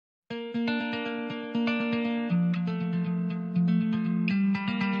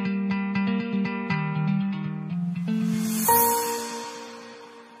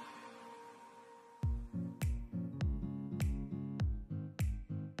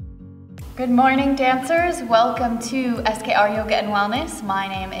Good morning, dancers. Welcome to SKR Yoga and Wellness. My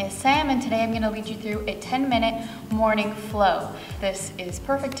name is Sam, and today I'm going to lead you through a 10-minute morning flow. This is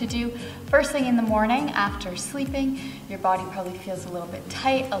perfect to do first thing in the morning after sleeping. Your body probably feels a little bit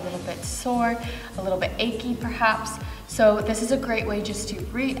tight, a little bit sore, a little bit achy perhaps. So this is a great way just to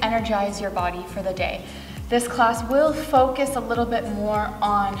re-energize your body for the day. This class will focus a little bit more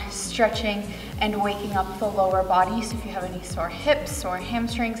on stretching and waking up the lower body. So if you have any sore hips or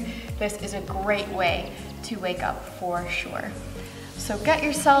hamstrings, this is a great way to wake up for sure. So get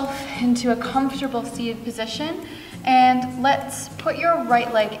yourself into a comfortable seated position and let's put your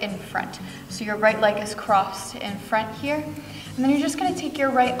right leg in front. So your right leg is crossed in front here. And then you're just gonna take your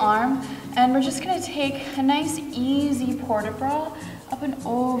right arm and we're just gonna take a nice easy port de bras up and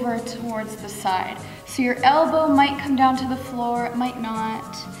over towards the side. So your elbow might come down to the floor, it might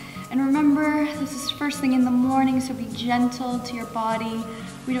not. And remember, this is first thing in the morning, so be gentle to your body.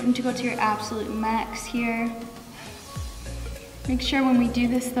 We don't need to go to your absolute max here. Make sure when we do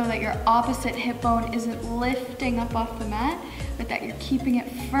this though that your opposite hip bone isn't lifting up off the mat, but that you're keeping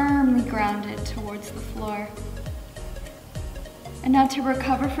it firmly grounded towards the floor. And now to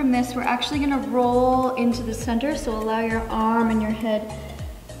recover from this, we're actually gonna roll into the center, so allow your arm and your head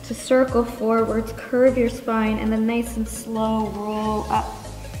to circle forwards, curve your spine, and then nice and slow roll up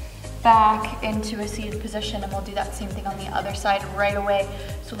back into a seated position. And we'll do that same thing on the other side right away.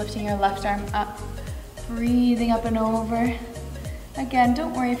 So lifting your left arm up, breathing up and over. Again,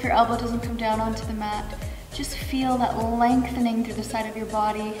 don't worry if your elbow doesn't come down onto the mat. Just feel that lengthening through the side of your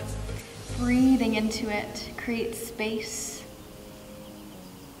body. Breathing into it, create space.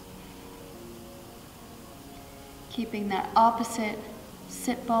 Keeping that opposite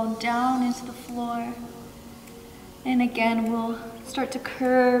sit bone down into the floor. And again, we'll start to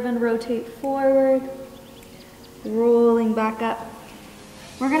curve and rotate forward, rolling back up.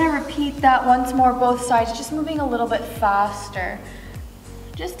 We're gonna repeat that once more, both sides, just moving a little bit faster,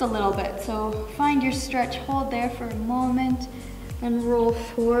 just a little bit. So find your stretch, hold there for a moment, and roll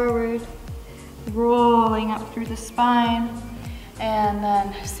forward, rolling up through the spine. And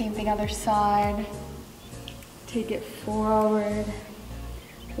then same thing, other side. Take it forward,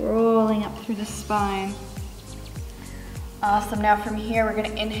 rolling up through the spine. Awesome, now from here we're gonna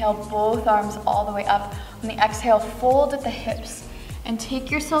inhale both arms all the way up. On the exhale, fold at the hips and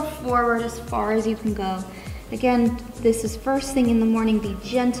take yourself forward as far as you can go. Again, this is first thing in the morning, be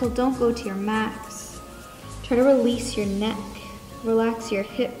gentle, don't go to your max. Try to release your neck, relax your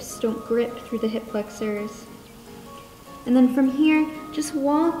hips, don't grip through the hip flexors. And then from here, just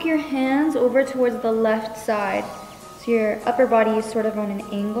walk your hands over towards the left side. So your upper body is sort of on an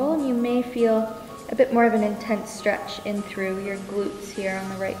angle, and you may feel a bit more of an intense stretch in through your glutes here on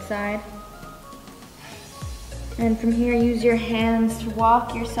the right side. And from here, use your hands to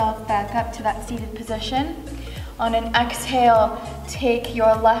walk yourself back up to that seated position. On an exhale, take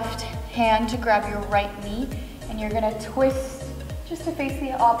your left hand to grab your right knee, and you're gonna twist just to face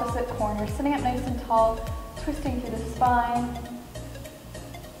the opposite corner, sitting up nice and tall, twisting through the spine.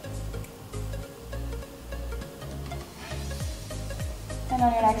 And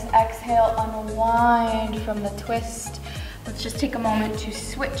on your next exhale, unwind from the twist. Let's just take a moment to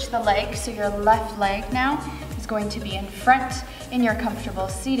switch the leg. So your left leg now is going to be in front in your comfortable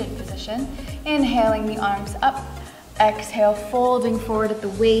seated position. Inhaling the arms up. Exhale, folding forward at the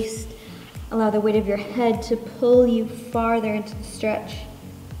waist. Allow the weight of your head to pull you farther into the stretch.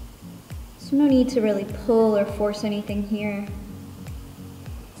 So no need to really pull or force anything here.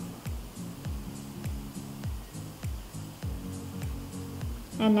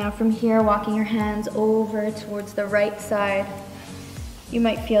 And now from here, walking your hands over towards the right side. You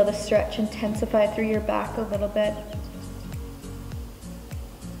might feel the stretch intensify through your back a little bit.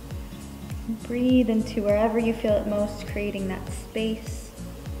 Breathe into wherever you feel it most, creating that space,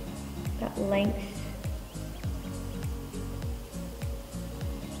 that length.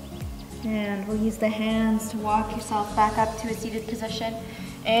 And we'll use the hands to walk yourself back up to a seated position.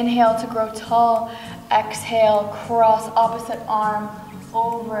 Inhale to grow tall. Exhale, cross opposite arm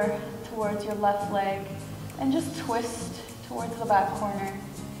over towards your left leg. And just twist towards the back corner.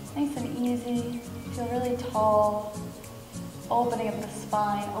 Nice and easy. Feel really tall. Opening up the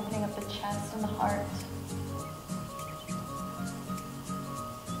spine, opening up the chest and the heart.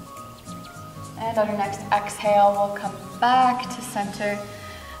 And on your next exhale, we'll come back to center.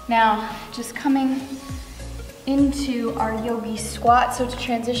 Now, just coming into our yogi squat. So to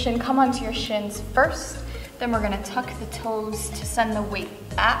transition, come onto your shins first. Then we're gonna tuck the toes to send the weight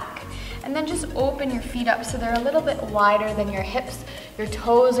back. And then just open your feet up so they're a little bit wider than your hips. Your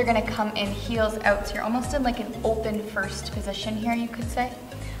toes are gonna come in, heels out. So you're almost in like an open first position here, you could say.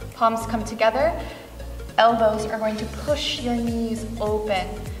 palms come together, elbows are going to push your knees open.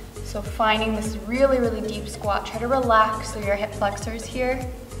 So finding this really, really deep squat. Try to relax through your hip flexors here,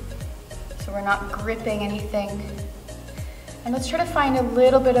 so we're not gripping anything. And let's try to find a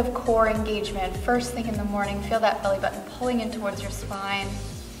little bit of core engagement. First thing in the morning, feel that belly button pulling in towards your spine.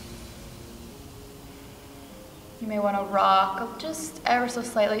 You may want to rock just ever so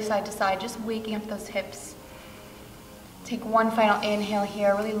slightly side to side, just waking up those hips. Take one final inhale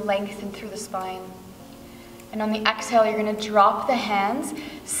here, really lengthen through the spine. And on the exhale, you're going to drop the hands,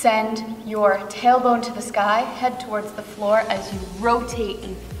 send your tailbone to the sky, head towards the floor as you rotate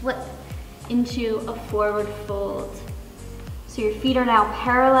and flip into a forward fold. So your feet are now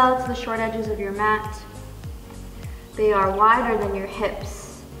parallel to the short edges of your mat. They are wider than your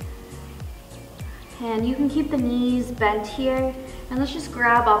hips. And you can keep the knees bent here. And let's just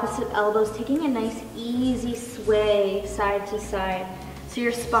grab opposite elbows, taking a nice easy sway side to side. So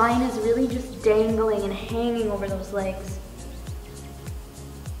your spine is really just dangling and hanging over those legs.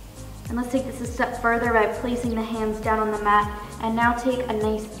 And let's take this a step further by placing the hands down on the mat. And now take a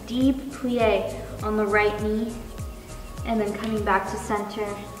nice deep plie on the right knee. And then coming back to center.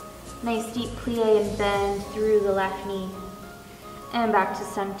 Nice deep plie and bend through the left knee. And back to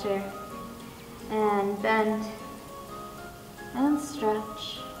center. And bend. And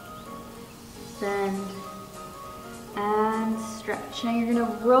stretch. Bend. And stretch. Now you're going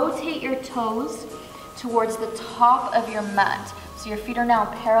to rotate your toes towards the top of your mat. So your feet are now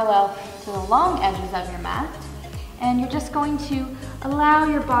parallel to the long edges of your mat. And you're just going to allow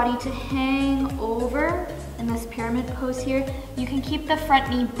your body to hang over in this pyramid pose here. You can keep the front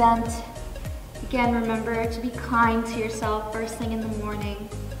knee bent. Again, remember to be kind to yourself first thing in the morning.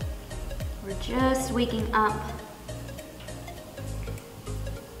 We're just waking up.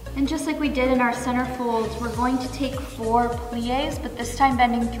 And just like we did in our center folds, we're going to take 4 plies, but this time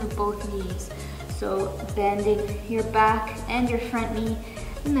bending through both knees. So bending your back and your front knee,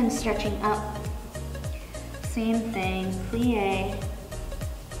 and then stretching up. Same thing, plie,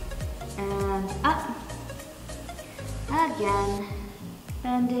 and up. Again,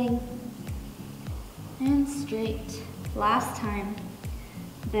 bending, and straight. Last time,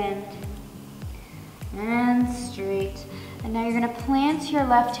 bend, and straight. And now you're going to plant your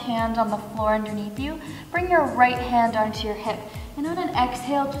left hand on the floor underneath you. Bring your right hand onto your hip. And on an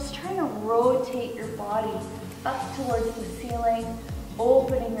exhale, just try to rotate your body up towards the ceiling,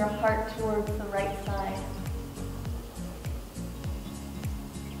 opening your heart towards the right side.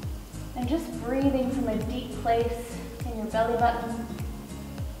 And just breathing from a deep place in your belly button.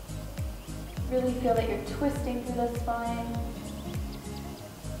 Really feel that you're twisting through the spine.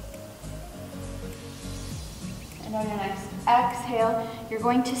 And on your next exhale, you're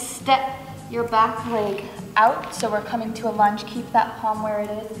going to step your back leg out. So we're coming to a lunge. Keep that palm where it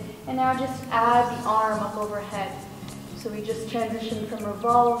is. And now just add the arm up overhead. So we just transition from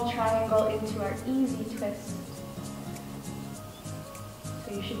revolve triangle into our easy twist.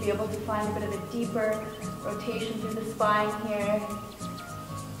 So you should be able to find a bit of a deeper rotation through the spine here.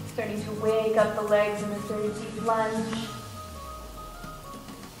 Starting to wake up the legs in this very deep lunge.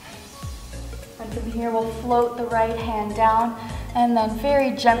 And from here, we'll float the right hand down and then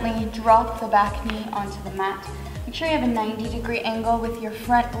very gently drop the back knee onto the mat. Make sure you have a 90-degree angle with your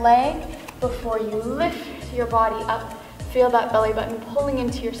front leg before you lift your body up. Feel that belly button pulling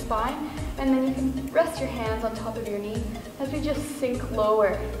into your spine, and then you can rest your hands on top of your knee as we just sink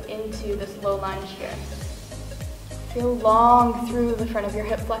lower into this low lunge here. Feel long through the front of your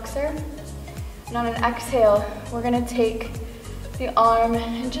hip flexor. And on an exhale, we're going to take the arm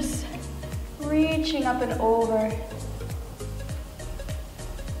and just reaching up and over.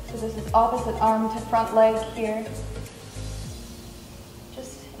 So this is opposite arm to front leg here.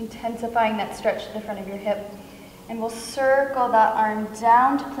 Just intensifying that stretch to the front of your hip. And we'll circle that arm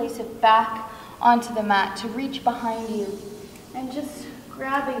down to place it back onto the mat, to reach behind you. And just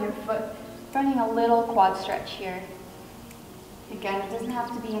grabbing your foot, finding a little quad stretch here. Again, it doesn't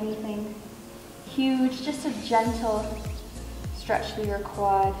have to be anything huge, just a gentle stretch through your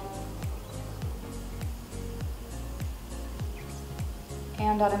quad.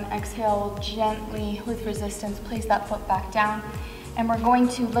 And on an exhale, gently, with resistance, place that foot back down. And we're going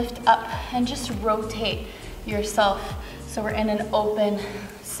to lift up and just rotate yourself. So we're in an open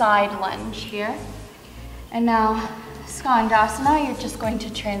side lunge here. And now, Skandasana, you're just going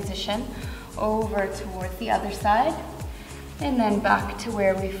to transition over towards the other side. And then back to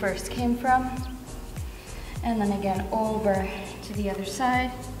where we first came from. And then again, over to the other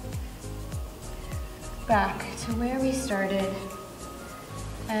side. Back to where we started.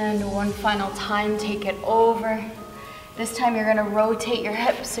 And one final time, take it over This time you're gonna rotate your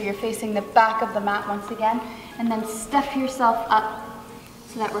hips so you're facing the back of the mat once again, and then step yourself up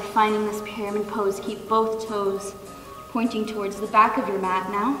so that we're finding this pyramid pose. Keep both toes pointing towards the back of your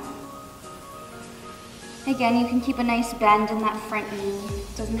mat now. Again, you can keep a nice bend in that front knee.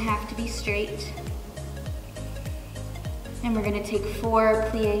 It doesn't have to be straight. And we're gonna take 4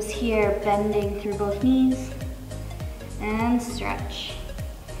 pliés here, bending through both knees. And stretch.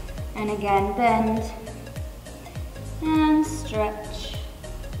 And again, bend. And stretch.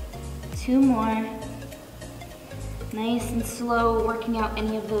 2 more. Nice and slow, working out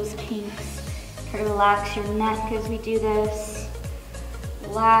any of those kinks. Try to relax your neck as we do this.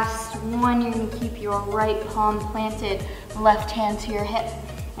 Last one, you're gonna keep your right palm planted, left hand to your hip,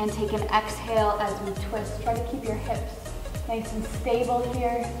 and take an exhale as we twist. Try to keep your hips nice and stable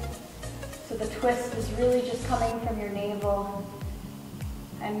here. So the twist is really just coming from your navel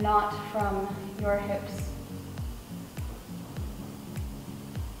and not from your hips.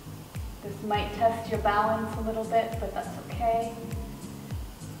 This might test your balance a little bit, but that's okay.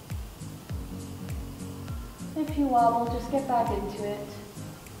 If you wobble, just get back into it.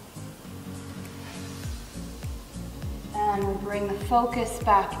 And we'll bring the focus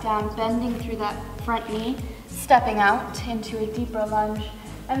back down, bending through that front knee, stepping out into a deeper lunge,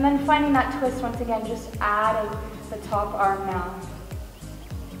 and then finding that twist once again, just adding the top arm now.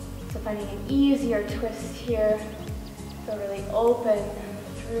 So finding an easier twist here, so really open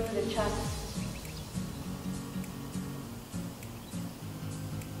through the chest.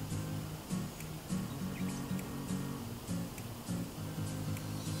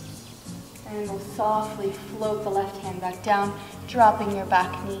 And we'll softly float the left hand back down, dropping your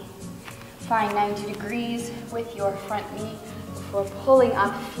back knee. Find 90 degrees with your front knee before pulling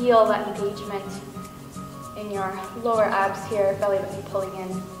up. Feel that engagement in your lower abs here, belly button pulling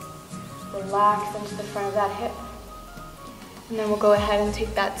in. Relax into the front of that hip. And then we'll go ahead and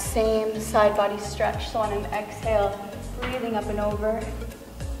take that same side body stretch. So on an exhale, breathing up and over.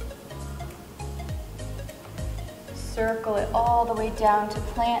 Circle it all the way down to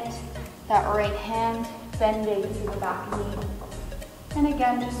plant that right hand, bending through the back knee. And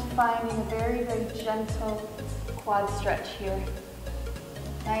again, just finding a very, very gentle quad stretch here.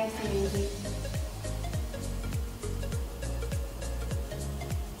 Nice and easy.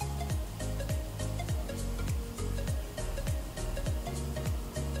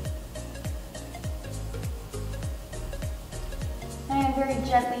 And very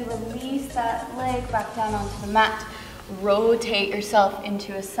gently release that leg back down onto the mat. Rotate yourself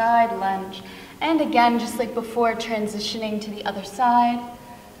into a side lunge. And again, just like before, transitioning to the other side.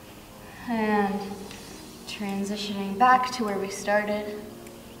 And transitioning back to where we started.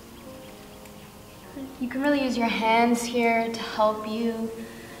 You can really use your hands here to help you.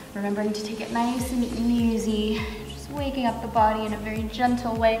 Remembering to take it nice and easy. Just waking up the body in a very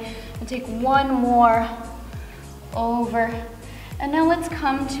gentle way. And take one more over. And now let's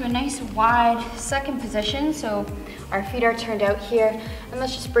come to a nice wide second position. So our feet are turned out here. And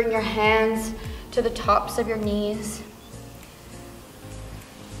let's just bring your hands to the tops of your knees.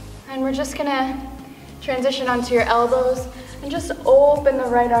 And we're just gonna transition onto your elbows and just open the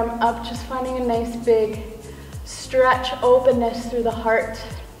right arm up, just finding a nice big stretch, openness through the heart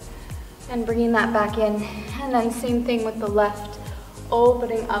and bringing that back in. And then same thing with the left,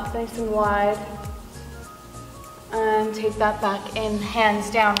 opening up nice and wide. And take that back in,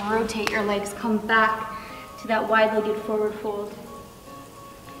 hands down, rotate your legs, come back to that wide-legged forward fold.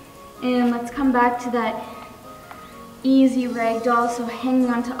 And let's come back to that easy ragdoll, so hanging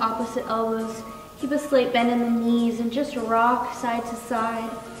onto opposite elbows. Keep a slight bend in the knees and just rock side to side.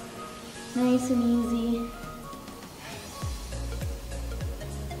 Nice and easy.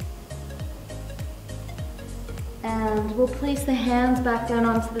 And we'll place the hands back down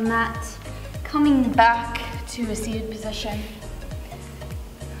onto the mat, coming back to a seated position.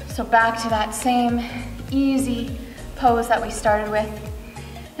 So back to that same easy pose that we started with.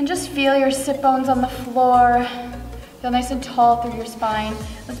 And just feel your sit bones on the floor. Feel nice and tall through your spine.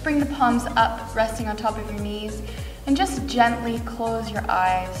 Let's bring the palms up, resting on top of your knees. And just gently close your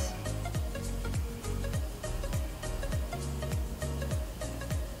eyes.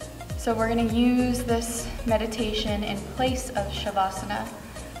 So we're gonna use this meditation in place of Shavasana,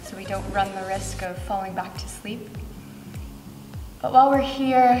 so we don't run the risk of falling back to sleep. But while we're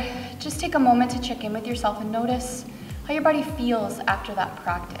here, just take a moment to check in with yourself and notice how your body feels after that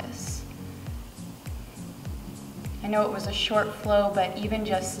practice. I know it was a short flow, but even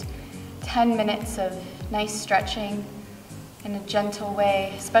just 10 minutes of nice stretching in a gentle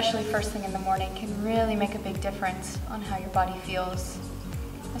way, especially first thing in the morning, can really make a big difference on how your body feels,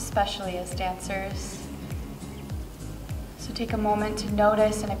 especially as dancers. So take a moment to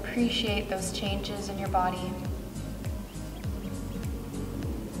notice and appreciate those changes in your body.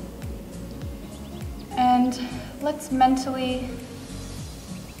 And let's mentally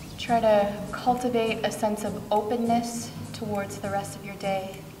try to cultivate a sense of openness towards the rest of your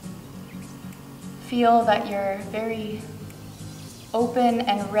day. Feel that you're very open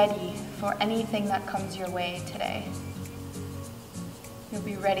and ready for anything that comes your way today. You'll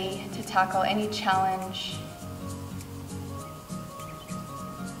be ready to tackle any challenge.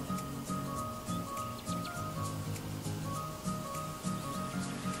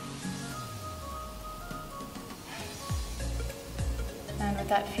 And with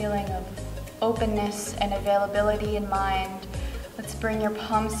that feeling of openness and availability in mind, let's bring your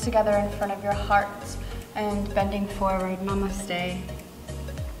palms together in front of your heart and bending forward. Namaste.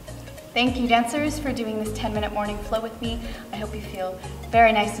 Thank you, dancers, for doing this 10-minute morning flow with me. I hope you feel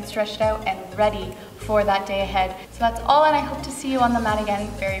very nice and stretched out and ready for that day ahead. So that's all, and I hope to see you on the mat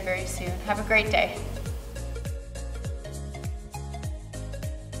again very, very soon. Have a great day.